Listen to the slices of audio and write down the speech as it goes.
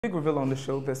Big reveal on the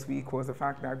show this week was the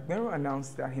fact that Gbenro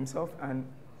announced that himself and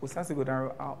Osas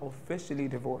are officially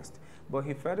divorced, but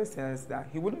he further says that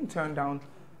he wouldn't turn down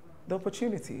the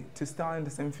opportunity to star in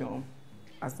the same film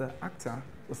as the actor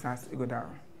Osas.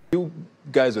 You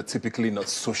guys were typically not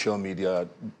social media,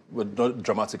 were not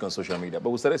dramatic on social media,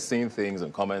 but we started seeing things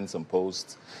and comments and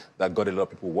posts that got a lot of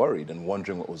people worried and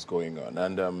wondering what was going on.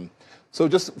 And so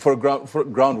just for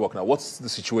groundwork now, what's the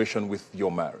situation with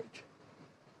your marriage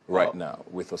right now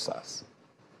with Osas?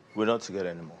 We're not together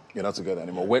anymore. You're not together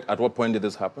anymore. Wait, at what point did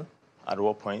this happen? At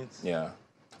what point? Yeah.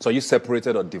 So are you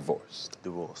separated or divorced?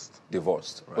 Divorced.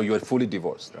 Divorced. Right. Or you were fully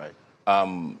divorced? Right.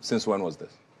 Since when was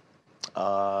this?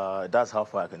 That's how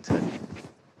far I can tell you.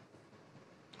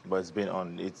 But it's been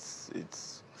on,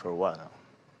 it's for a while now.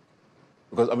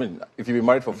 Because, I mean, if you've been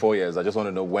married for 4 years, I just want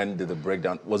to know, when did the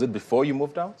breakdown, was it before you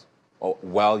moved out or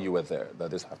while you were there that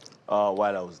this happened?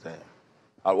 While I was there.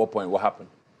 At what point, what happened?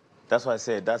 That's why I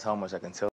said that's how much I can tell